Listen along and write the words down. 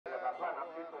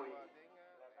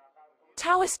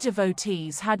Taoist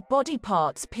devotees had body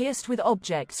parts pierced with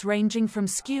objects ranging from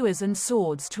skewers and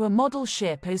swords to a model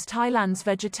ship as Thailand's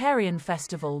vegetarian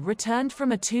festival returned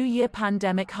from a 2-year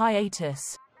pandemic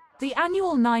hiatus. The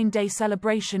annual 9-day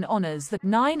celebration honors the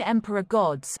 9 emperor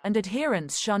gods, and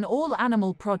adherents shun all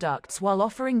animal products while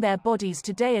offering their bodies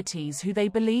to deities who they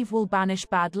believe will banish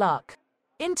bad luck.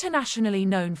 Internationally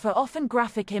known for often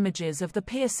graphic images of the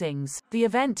piercings, the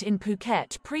event in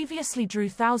Phuket previously drew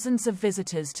thousands of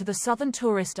visitors to the southern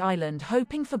tourist island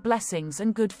hoping for blessings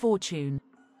and good fortune.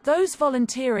 Those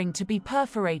volunteering to be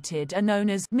perforated are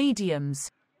known as mediums,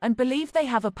 and believe they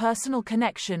have a personal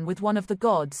connection with one of the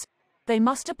gods. They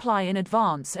must apply in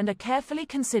advance and are carefully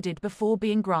considered before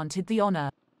being granted the honor.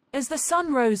 As the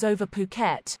sun rose over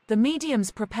Phuket, the mediums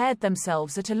prepared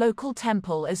themselves at a local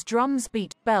temple as drums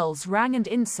beat, bells rang and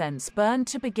incense burned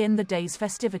to begin the day's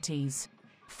festivities.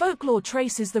 Folklore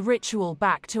traces the ritual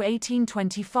back to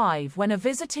 1825 when a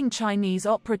visiting Chinese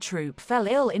opera troupe fell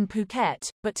ill in Phuket,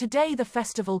 but today the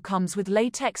festival comes with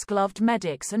latex-gloved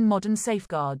medics and modern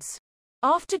safeguards.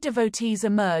 After devotees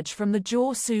emerge from the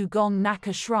Jaw Su Gong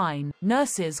Naka shrine,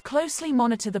 nurses closely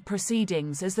monitor the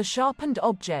proceedings as the sharpened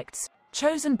objects,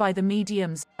 chosen by the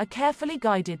mediums, are carefully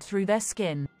guided through their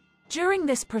skin. During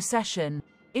this procession,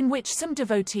 in which some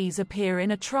devotees appear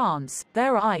in a trance,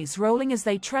 their eyes rolling as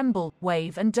they tremble,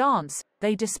 wave and dance,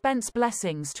 they dispense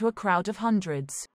blessings to a crowd of hundreds.